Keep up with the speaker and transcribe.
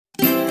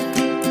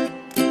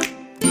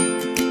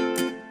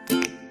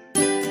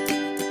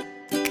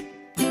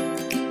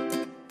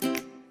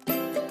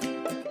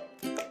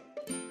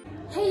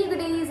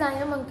I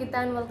am Ankita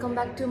and welcome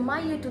back to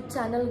my YouTube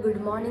channel. Good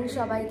morning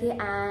সবাইকে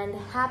and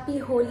happy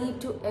Holi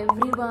to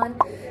everyone.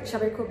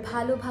 সবাই খুব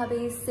ভালোভাবে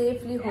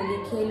safely Holi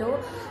খেলো।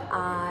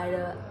 আর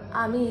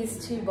আমি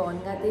এসেছি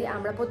বনগাঁতে।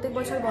 আমরা প্রত্যেক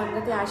বছর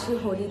বনগাঁতে আসি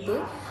হোলিতে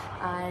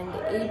and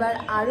এইবার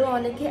আরও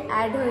অনেকে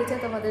অ্যাড হয়েছে,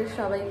 তোমাদের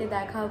সবাইকে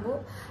দেখাবো।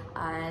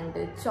 and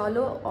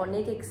চলো,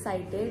 অনেক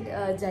এক্সাইটেড।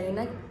 জানি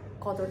না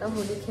কতটা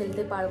হোলি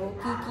খেলতে পারবো,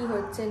 কি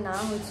হচ্ছে না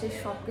হচ্ছে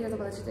সব কিছু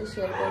তোমাদের সাথে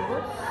শেয়ার করবো।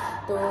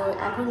 তো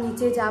এখন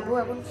নিচে যাব,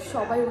 এখন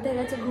সবাই উঠে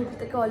গেছে ঘুম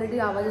থেকে, অলরেডি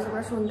আওয়াজে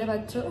তোমরা শুনতে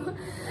পাচ্ছ।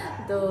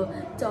 তো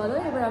চলো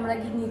এবার আমরা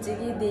নিচে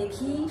গিয়ে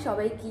দেখি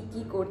সবাই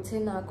কি করছে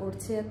না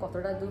করছে,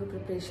 কতটা দূর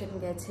প্রিপারেশন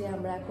গেছে।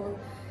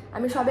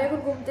 আমি সবাই এখন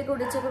ঘুম থেকে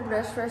উঠেছি, এখন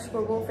ব্রাশ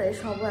করবো, ফ্রেশ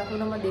হবো। এখন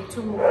আমার দেখছো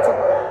মুখ চোখ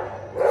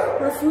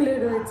পুরো ফুলে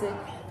রয়েছে।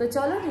 তো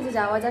চলো নিচে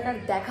যাওয়া যাক আর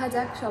দেখা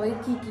যাক সবাই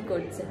কি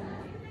করছে।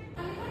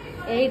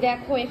 এই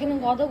দেখো এখানে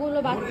কতগুলো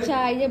বাচ্চা,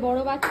 এই যে বড়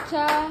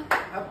বাচ্চা,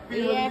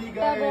 এই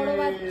একটা বড়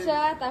বাচ্চা,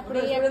 তারপরে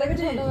এই একটা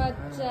ছোট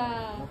বাচ্চা।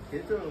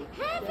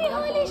 হ্যাপি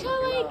হোলি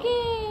সবাইকে,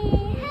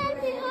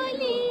 হ্যাপি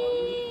হোলি।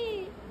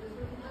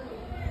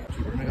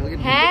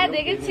 হ্যাঁ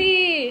দেখেছি।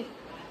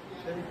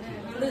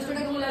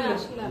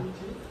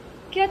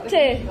 কি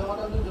হচ্ছে?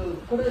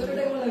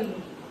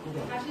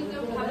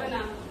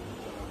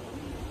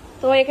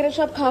 তো এখানে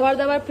সব খাবার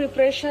দাবার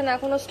প্রিপারেশন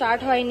এখনো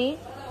স্টার্ট হয়নি।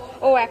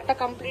 ও একটা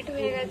কমপ্লিট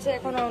হয়ে গেছে,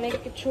 এখন অনেক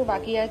কিছু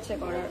বাকি আছে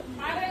করার।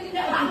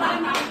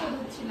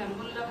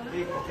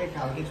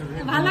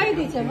 ভালোই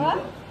দিচ্ছে বল।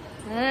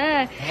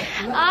 হ্যাঁ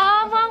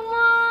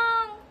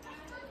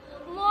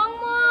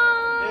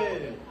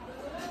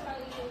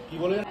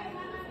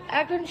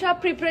এখন সব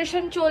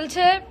প্রিপারেশন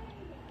চলছে,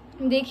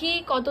 দেখি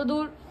কত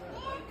দূর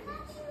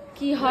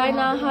কি হয়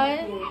না হয়।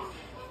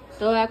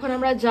 তো এখন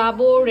আমরা যাব,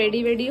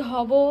 রেডি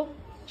হব,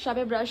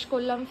 সবে ব্রাশ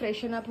করলাম,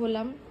 ফ্রেশন আপ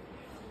হলাম।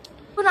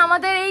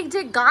 আমাদের এই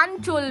যে গান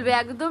চলবে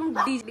একদম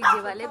ডিজে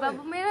वाले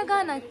বাবু মেরা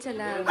গানা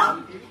চালাবে।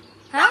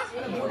 হ্যাঁ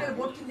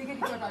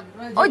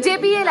ও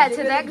জেবিএল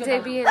আছে, দেখ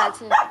জেবিএল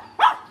আছে।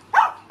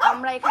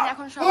 আমরা এখানে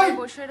এখন সবাই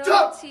বসে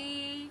রয়েছি।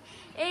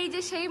 এই যে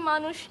সেই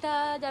মানুষটা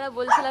যারা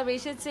বলছিলাম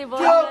এসেছে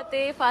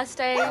বনগাঁতে ফার্স্ট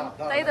টাইম,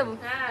 তাই তো?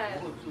 হ্যাঁ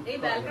এই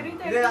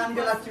ব্যালকনিতে গান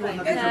চালাচ্ছি।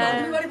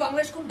 বাংলাদেশ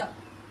বাংলাদেশ কোনটা?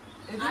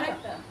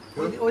 আরেকটা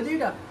ওই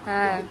দিকটা।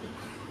 হ্যাঁ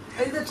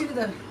এইটা চিনি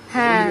তো।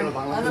 হ্যাঁ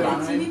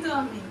চিনি তো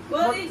আমি।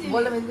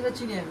 বললাম এইটা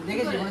চিনি আমি,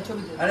 দেখেছি মানে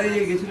ছবিতে। আরে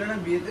এই গেছিল না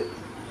বিয়েতে?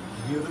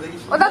 বিয়েতে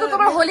দেখিস? ও দাদু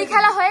তোমার হোলি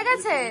খেলা হয়ে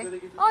গেছে?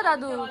 ও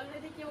দাদু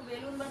অলরেডি কেউ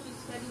বেলুন বা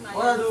পিচকারি মারে।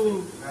 ও দাদু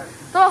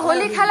তো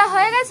হোলি খেলা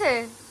হয়ে গেছে?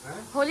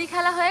 হোলি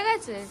খেলা হয়ে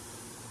গেছে?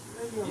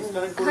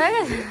 হয়ে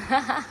গেছে।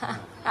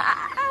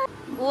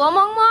 ও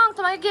মং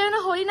তোমাকে কেউ না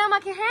হোলি না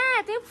মাখে? হ্যাঁ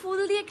তুমি ফুল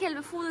দিয়ে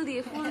খেলবে, ফুল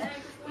দিয়ে, ফুল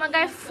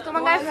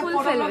তোমার গায়ে ফুল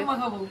ফেলবে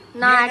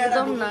না।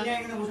 একদম না,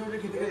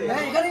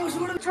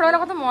 ছোটবেলা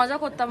কত মজা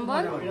করতাম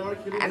বল।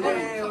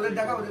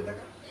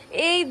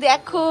 এই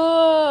দেখো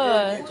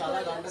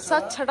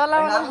সব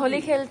ছোটবেলা হোলি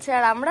খেলছে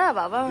আর আমরা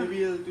বাবা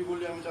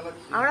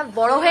আমরা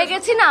বড় হয়ে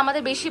গেছি না,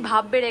 আমাদের বেশি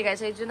ভাব বেড়ে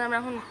গেছে, এই জন্য আমরা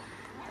এখন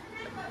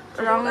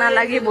রং না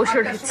লাগিয়ে বসে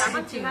উঠেছি।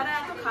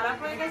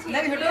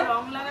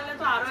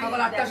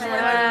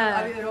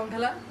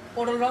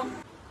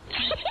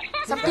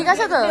 সব ঠিক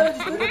আছে তো?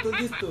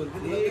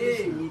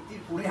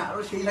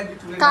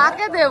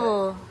 কাকে দেব?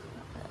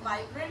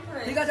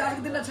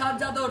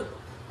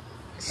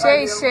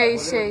 সেই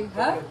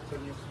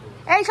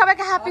এই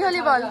সবাইকে হ্যাপি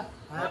হোলি বল।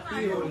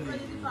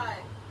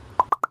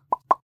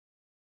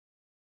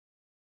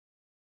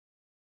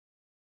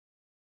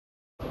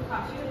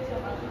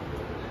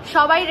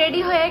 সবাই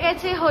রেডি হয়ে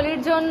গেছে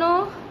হোলির জন্য।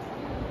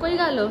 কই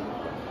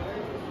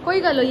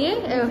গেল ইয়ে?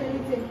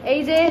 এই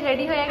যে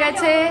রেডি হয়ে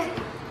গেছে,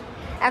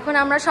 এখন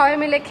আমরা সবাই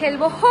মিলে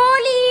খেলবো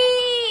হোলি।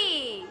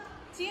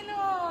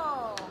 চিনো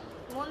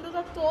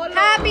বন্ধুরা তোল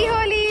happy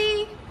Holi.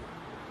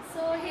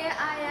 So here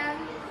I am,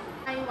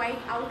 my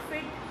white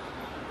outfit,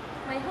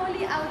 my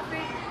Holi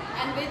outfit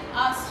and with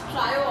us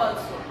trio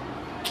also.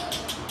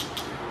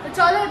 তো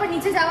চলো এবার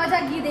নিচে যাওয়া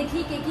যাক, গিয়ে দেখি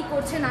কে কি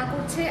করছে না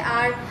করছে।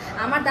 আর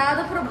আমার দাদা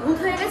তো পুরো ভূত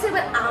হয়ে গেছে,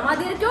 এবার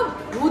আমাদেরকেও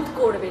ভূত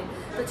করবে।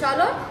 তো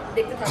চলো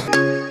দেখতে থাকো।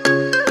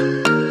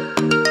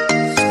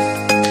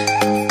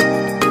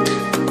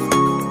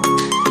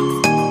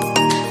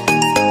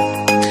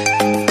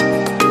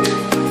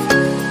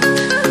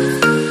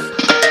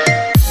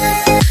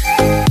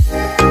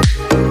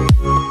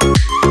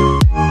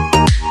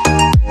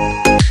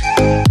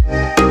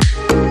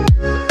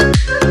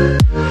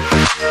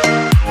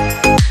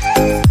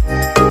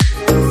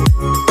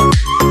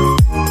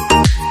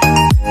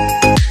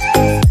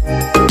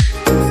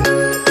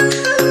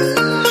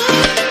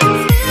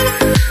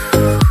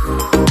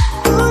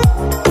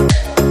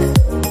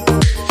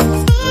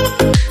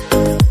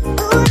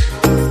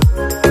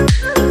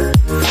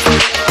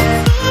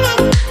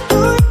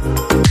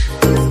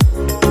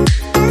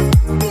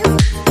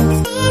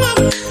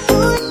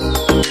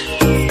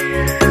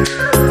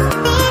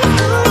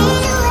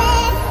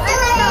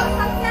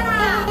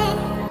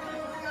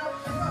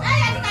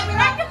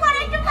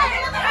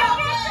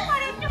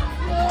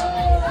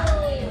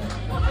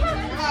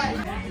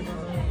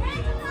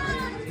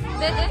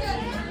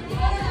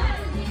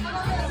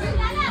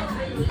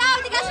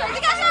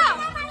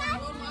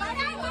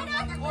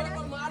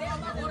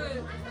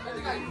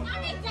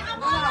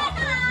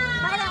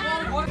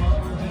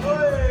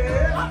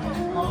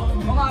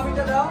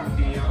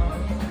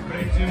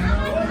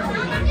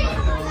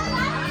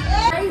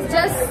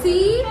 জাস্ট সি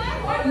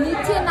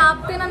নিচে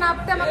নামতে না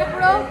নামতে আমাকে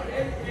পুরো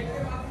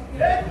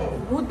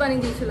ভূত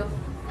বানিয়ে দিয়েছিল।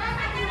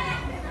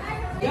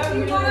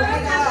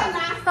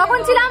 তখন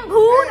ছিলাম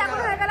ভূত, এখন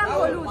হয়ে গেলাম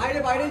হলুদ। বাইরে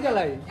বাইরে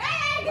চালাই।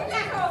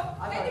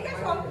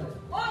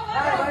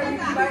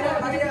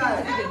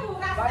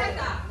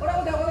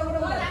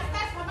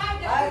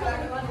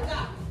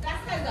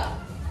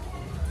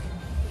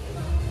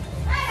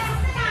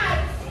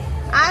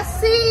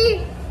 আসি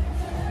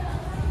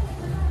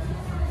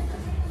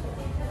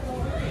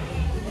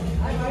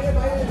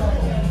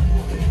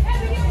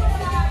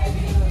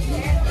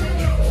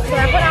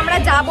এখন আমরা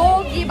যাবো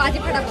গিয়ে বাজি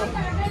ফাটাবো।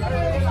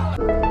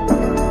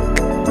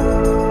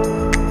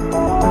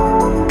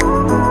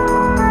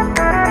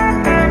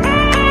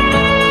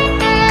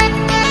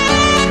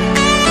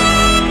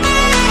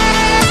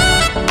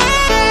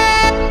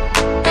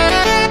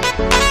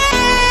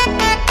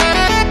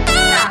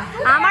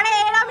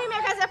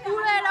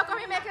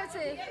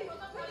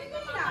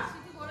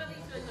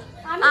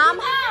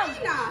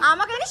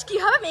 আমাকে জানিস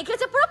কিভাবে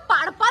মেখেছে, পুরো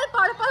পার্পল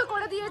পার্পল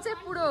করে দিয়েছে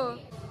পুরো।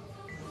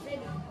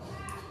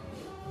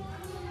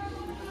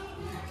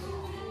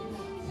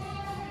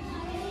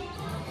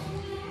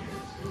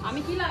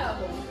 আমি কি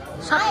লাগাবো?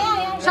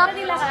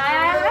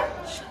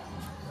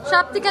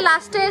 সব থেকে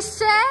লাস্টে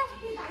এসছে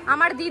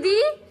আমার দিদি।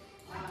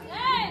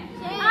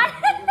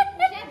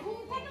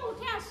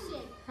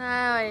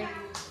 হ্যাঁ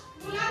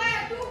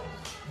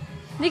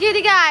দিকে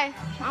দিকে আয়,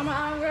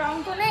 আমার রং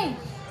তো নেই।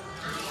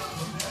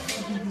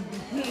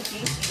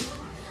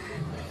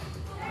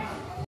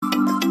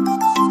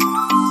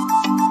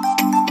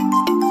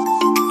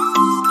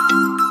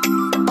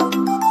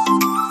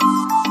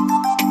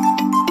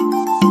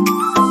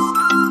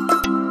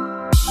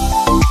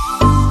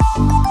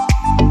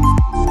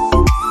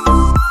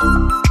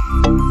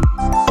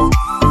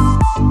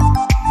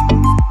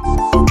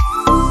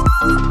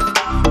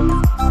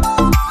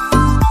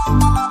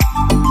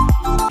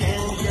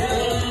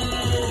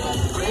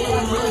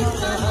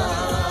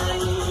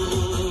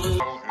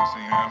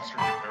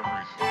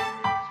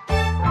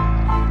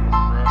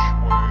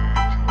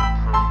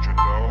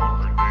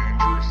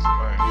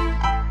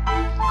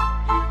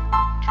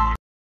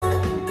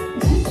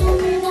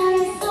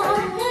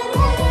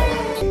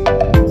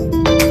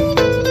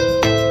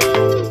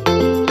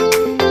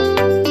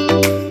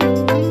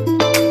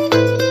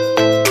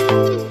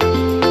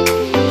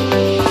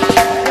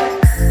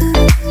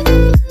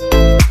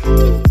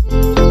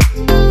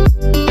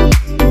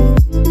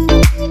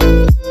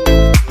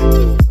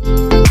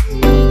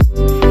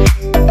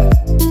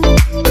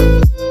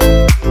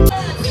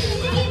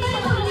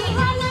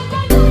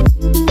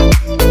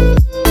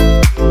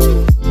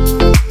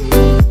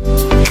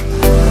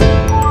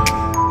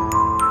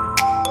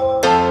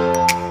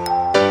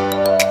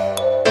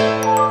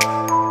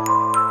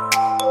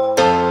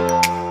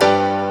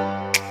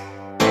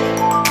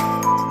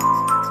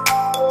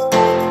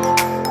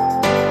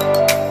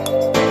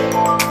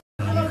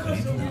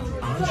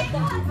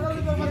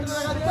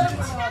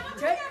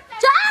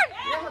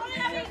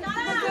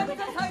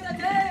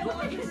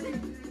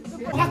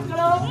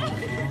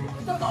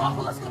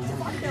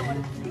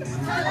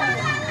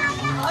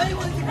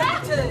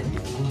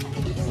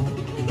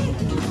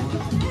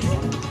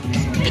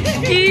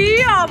 কি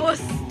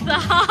অবস্থা,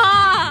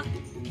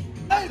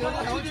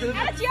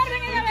 চেয়ার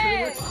ভেঙে যাবে।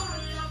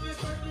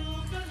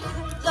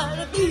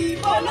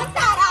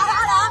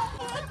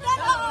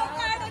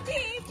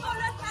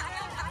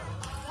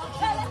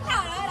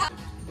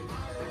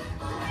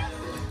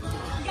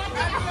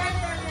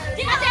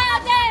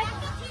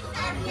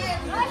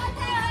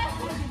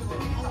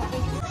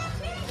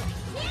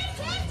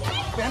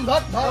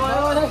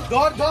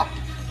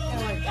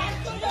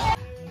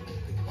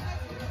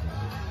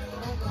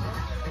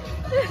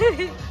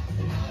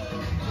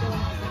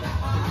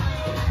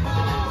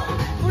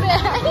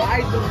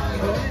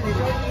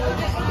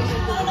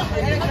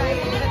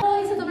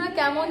 তোমরা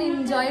কেমন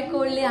এনজয়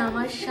করলে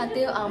আমার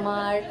সাথে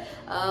আমার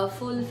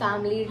ফুল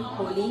ফ্যামিলির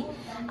হোলি?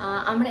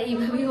 আমরা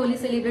এইভাবেই হোলি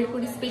সেলিব্রেট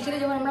করি, স্পেশালি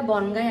যখন আমরা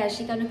বনগাঁয়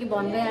আসি। কারণ কি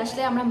বনগাঁয়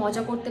আসলে আমরা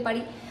মজা করতে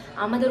পারি।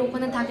 আমাদের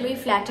ওখানে থাকলে ওই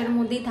ফ্ল্যাটের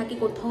মধ্যেই থাকি,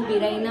 কোথাও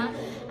বেরাই না,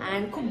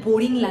 অ্যান্ড খুব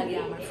বোরিং লাগে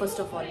আমার ফার্স্ট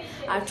অফ অল।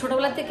 আর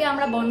ছোটোবেলা থেকে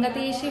আমরা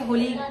বনগাঁতে এসে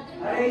হোলি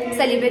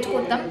সেলিব্রেট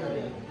করতাম,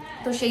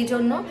 তো সেই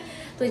জন্য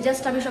তো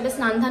জাস্ট আমি সবে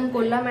স্নান ধান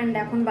করলাম। অ্যান্ড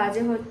এখন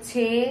বাজে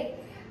হচ্ছে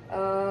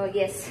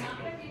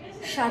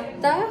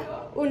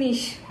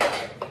 7:19।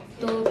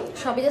 তো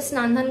সবে জাস্ট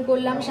স্নান ধান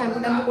করলাম, শ্যাম্পু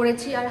ট্যাম্পু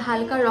করেছি, আর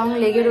হালকা রং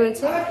লেগে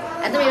রয়েছে।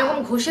 একদম এরকম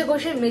ঘষে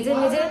ঘষে মেজে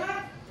মেজে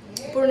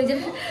পুরো নিজের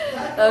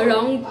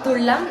রং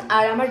তুললাম।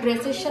 আর আমার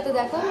ড্রেসের সাথে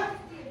দেখো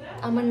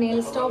আমার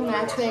নেলসটাও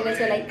ম্যাচ হয়ে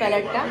গেছে, লাইক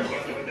কালারটা।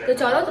 তো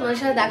চলো তোমার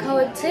সাথে দেখা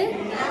হচ্ছে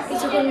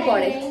কিছুক্ষণ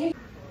পরে।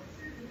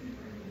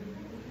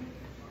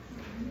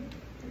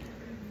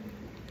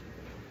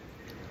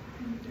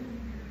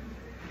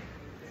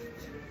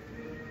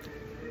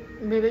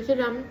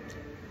 ভেবেছিলাম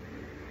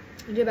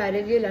যে বাইরে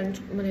গিয়ে লাঞ্চ,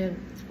 মানে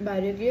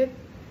বাইরে গিয়ে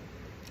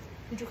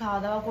কিছু খাওয়া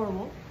দাওয়া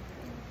করবো,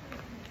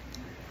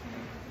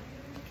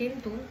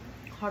 কিন্তু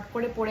হট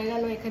করে পড়ে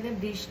গেল এখানে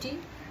বৃষ্টি,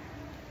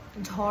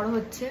 ঝড়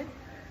হচ্ছে,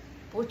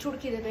 প্রচুর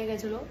খিদে পেয়ে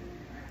গেছিলো।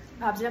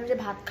 ভাবছিলাম যে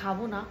ভাত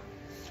খাবো না,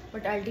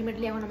 বাট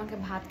আলটিমেটলি এখন আমাকে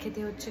ভাত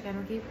খেতে হচ্ছে, কেন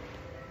কি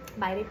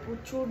বাইরে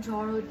প্রচুর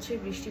ঝড় হচ্ছে,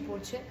 বৃষ্টি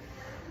পড়ছে।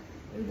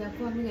 এই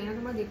দেখো, আমি জানি না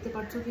তোমরা দেখতে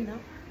পাচ্ছ কি না,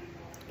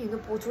 কিন্তু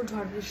প্রচুর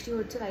ঝড় বৃষ্টি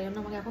হচ্ছে, তাই জন্য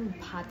আমাকে এখন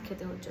ভাত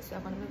খেতে হচ্ছে। তো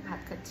এখন আমি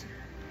ভাত খাচ্ছি।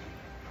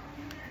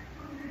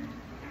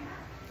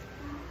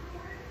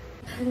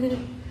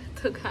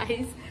 তো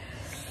গাইস,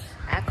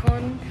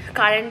 এখন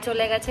কারেন্ট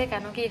চলে গেছে,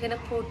 কেন কি এখানে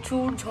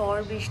প্রচুর ঝড়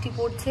বৃষ্টি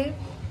পড়ছে।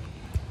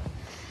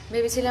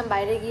 ভেবেছিলাম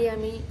বাইরে গিয়ে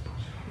আমি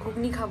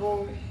ঘুগনি খাবো,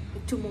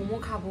 একটু মোমো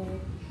খাবো,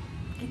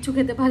 কিচ্ছু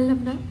খেতে পারলাম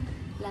না।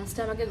 লাস্টে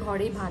আমাকে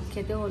ঘরেই ভাত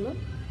খেতে হলো।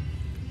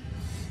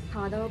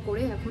 খাওয়া দাওয়া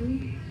করে এখন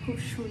খুব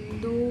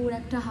সুন্দর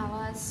একটা হাওয়া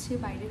আসছে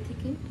বাইরে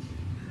থেকে,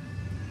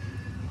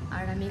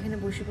 আর আমি এখানে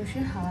বসে বসে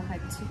হাওয়া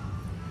খাচ্ছি।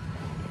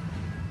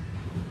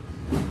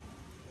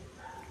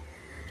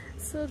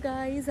 সো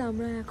গাইজ,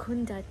 আমরা এখন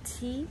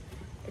যাচ্ছি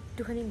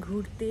একটুখানি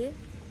ঘুরতে।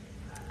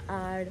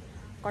 আর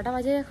কটা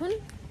বাজে এখন?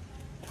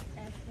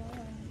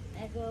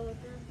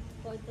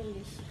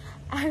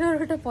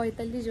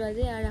 11:45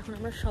 বাজে। আর এখন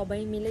আমরা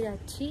সবাই মিলে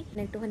যাচ্ছি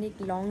একটুখানি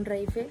লং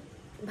ড্রাইভে।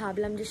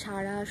 ভাবলাম যে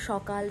সারা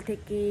সকাল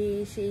থেকে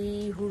সেই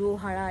হুড়ো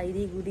হাড়া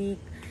এদিক ওদিক,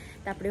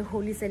 তারপরে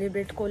হোলি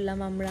সেলিব্রেট করলাম,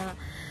 আমরা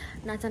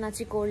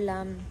নাচানাচি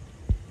করলাম,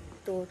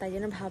 তো তাই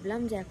জন্য ভাবলাম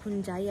যে এখন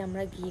যাই,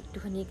 আমরা গিয়ে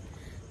একটুখানি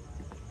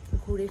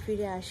ঘুরে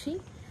ফিরে আসি।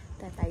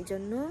 তাই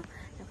জন্য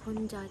এখন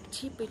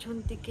যাচ্ছি। পেছন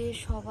থেকে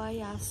সবাই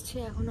আসছে,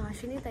 এখনো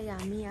আসেনি, তাই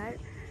আমি আর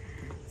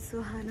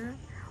সোহানা,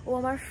 ও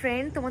আমার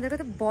ফ্রেন্ড, তোমাদের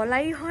কথা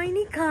বলাই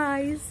হয়নি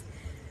গাইস,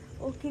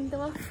 ও কিন্তু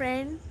আমার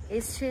ফ্রেন্ড,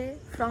 এসছে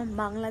ফ্রম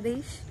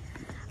বাংলাদেশ,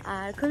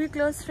 আর খুবই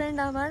ক্লোজ ফ্রেন্ড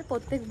আমার,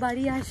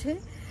 প্রত্যেকবারই আসে।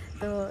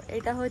 তো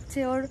এটা হচ্ছে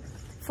ওর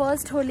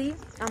ফার্স্ট হোলি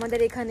আমাদের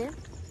এখানে।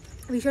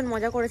 ভীষণ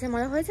মজা করেছে।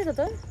 মজা হয়েছে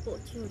তো? তোর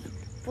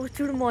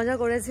প্রচুর মজা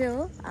করেছে ও।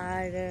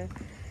 আর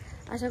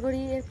আশা করি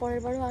এর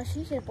পরের বারও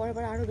আসিস, এর পরের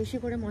বার আরও বেশি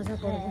করে মজা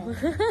করবো।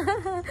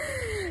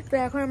 তো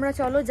এখন আমরা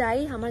চলো যাই,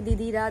 আমার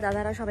দিদিরা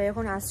দাদারা সবাই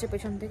এখন আসছে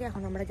পেছন থেকে,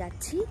 এখন আমরা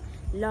যাচ্ছি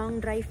লং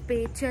ড্রাইভ পে।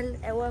 চল,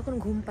 ও এখন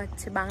ঘুম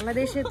পাচ্ছে,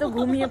 বাংলাদেশে তো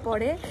ঘুমিয়ে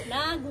পড়ে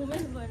না,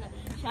 ঘুমিয়ে পড়ে না,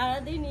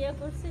 সারাদিন ইয়ে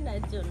করছি না,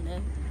 এর জন্য।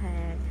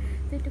 হ্যাঁ,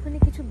 তো একটুখানি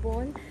কিছু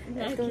বল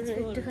তোর,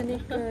 একটুখানি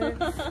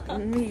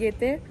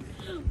ইয়েতে,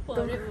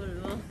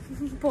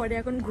 পরে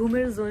এখন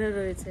ঘুমের জোনে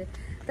রয়েছে।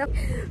 তা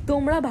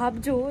তোমরা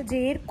ভাবছো যে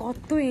এর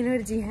কত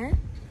এনার্জি। হ্যাঁ,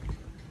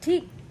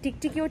 ঠিক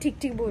টিকটিকিও ঠিক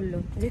বললো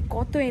যে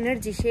কত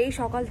এনার্জি, সেই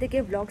সকাল থেকে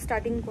ব্লগ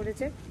স্টার্টিং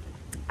করেছে,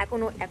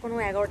 এখনো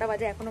 11টা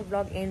বাজে, এখনো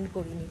ব্লগ এন্ড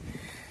করিনি।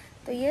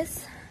 তো ইয়েস,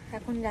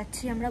 এখন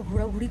যাচ্ছি আমরা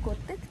ঘোরাঘুরি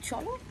করতে,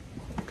 চলো।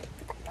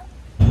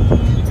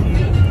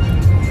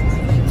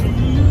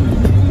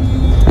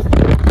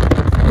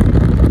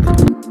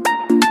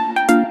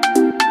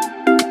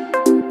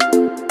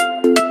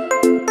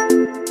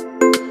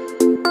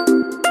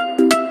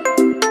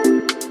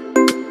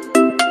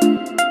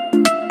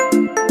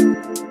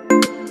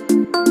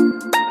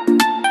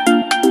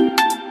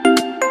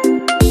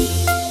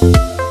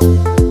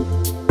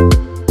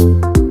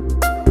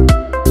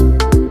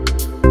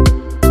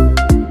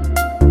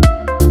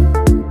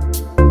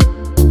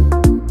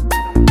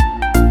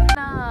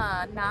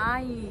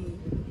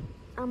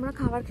 আমরা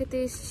খাবার খেতে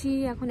এসেছি,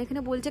 এখন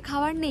এখানে বলছে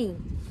খাবার নেই,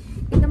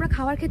 কিন্তু আমরা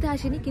খাবার খেতে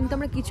আসিনি, কিন্তু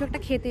আমরা কিছু একটা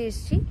খেতে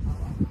এসেছি।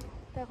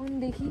 তো এখন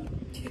দেখি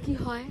কি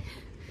হয়।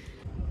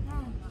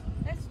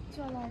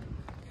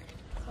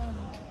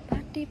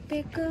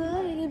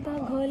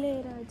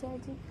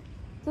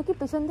 তো কি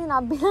পেছন দিয়ে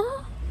নামবি না?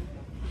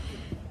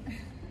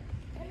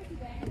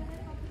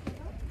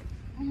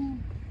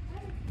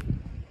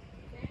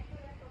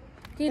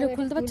 কি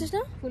খুলতে পারছিস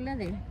না? খুলে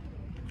দে।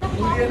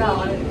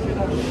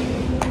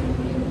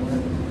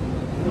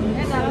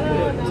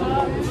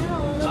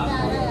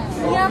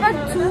 আবার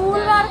চুল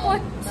বার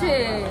করছে।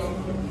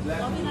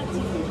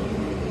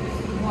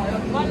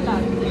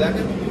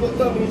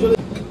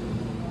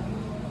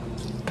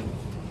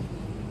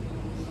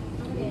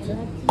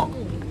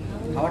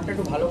 খাবারটা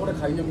একটু ভালো করে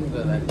খাইয়ে কিন্তু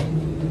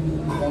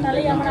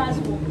তাহলেই আমরা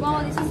আসবো। Wow,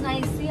 this is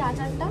nice. See,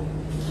 আচারটা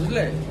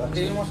বুঝলে,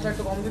 তেল মশলা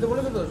একটু কম দিতে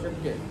বলেছে তো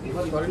শেফকে।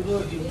 এবার সরি তো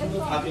জিনিসগুলো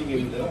থাকে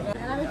গেলে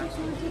আমি তো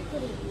চুল ঠিক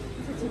করি।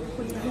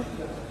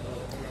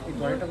 এই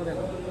ঘরেটা করে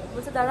দাও।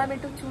 বলছে দাঁড়া আমি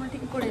একটু চুল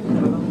ঠিক করে নিই।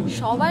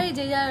 সবাই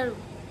যে যার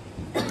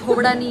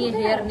থোবড়া নিয়ে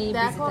হেয়ার নিয়ে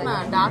দেখো না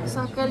ডার্ক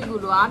সার্কেল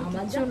গুলো, আর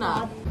কিছু না।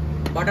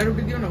 বাটার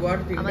রুটি দিও না,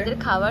 আমাদের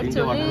খাবার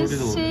চলে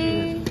এসেছে।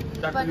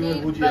 Paneer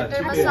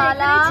butter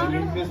masala,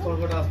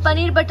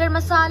 paneer butter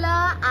masala,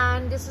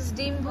 and this is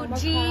ডিম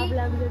ভুজি,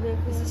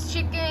 this is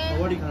chicken,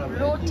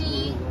 রুটি,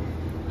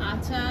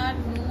 আচার,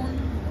 নুন,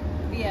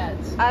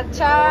 পেঁয়াজ,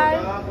 আচার,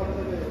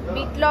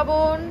 বিট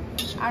লবণ,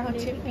 আর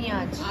হচ্ছে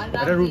পেঁয়াজ।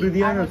 এটা রুটি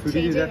দিয়ে না, সুজি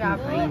দিয়ে দেখো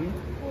খাইনি।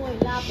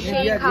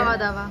 সেই খাওয়া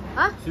দাওয়া।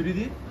 হ্যাঁ, সুজি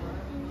দি,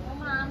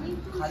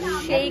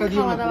 সেই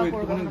খাওয়া দাওয়া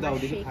করবো দাও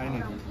দেখি খাই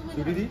নাকি।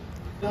 সুজি দি।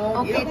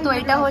 ওকে, তো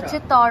এটা হচ্ছে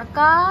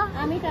তড়কা,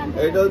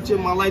 এটা হচ্ছে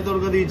মালাই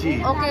তড়কা দিয়েছি।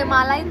 ওকে,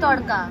 মালাই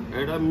তড়কা,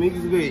 এটা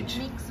mix veg,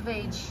 mix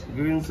veg,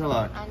 green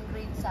salad and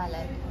green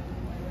salad.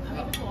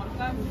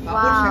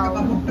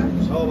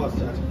 সব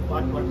আছে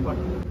পাট পাট পাট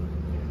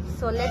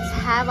So let's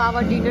have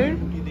our dinner.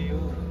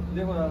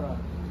 দেখো দাদা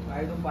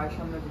একদম পায়ের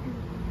সামনে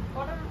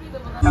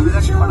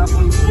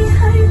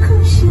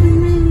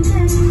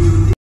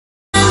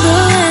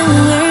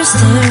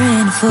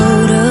staring a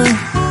photo.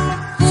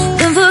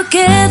 Don't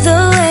forget the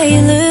way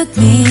you look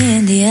me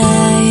in the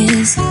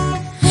eyes,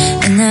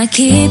 and I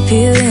keep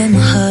you in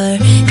my heart.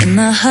 In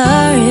my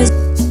heart is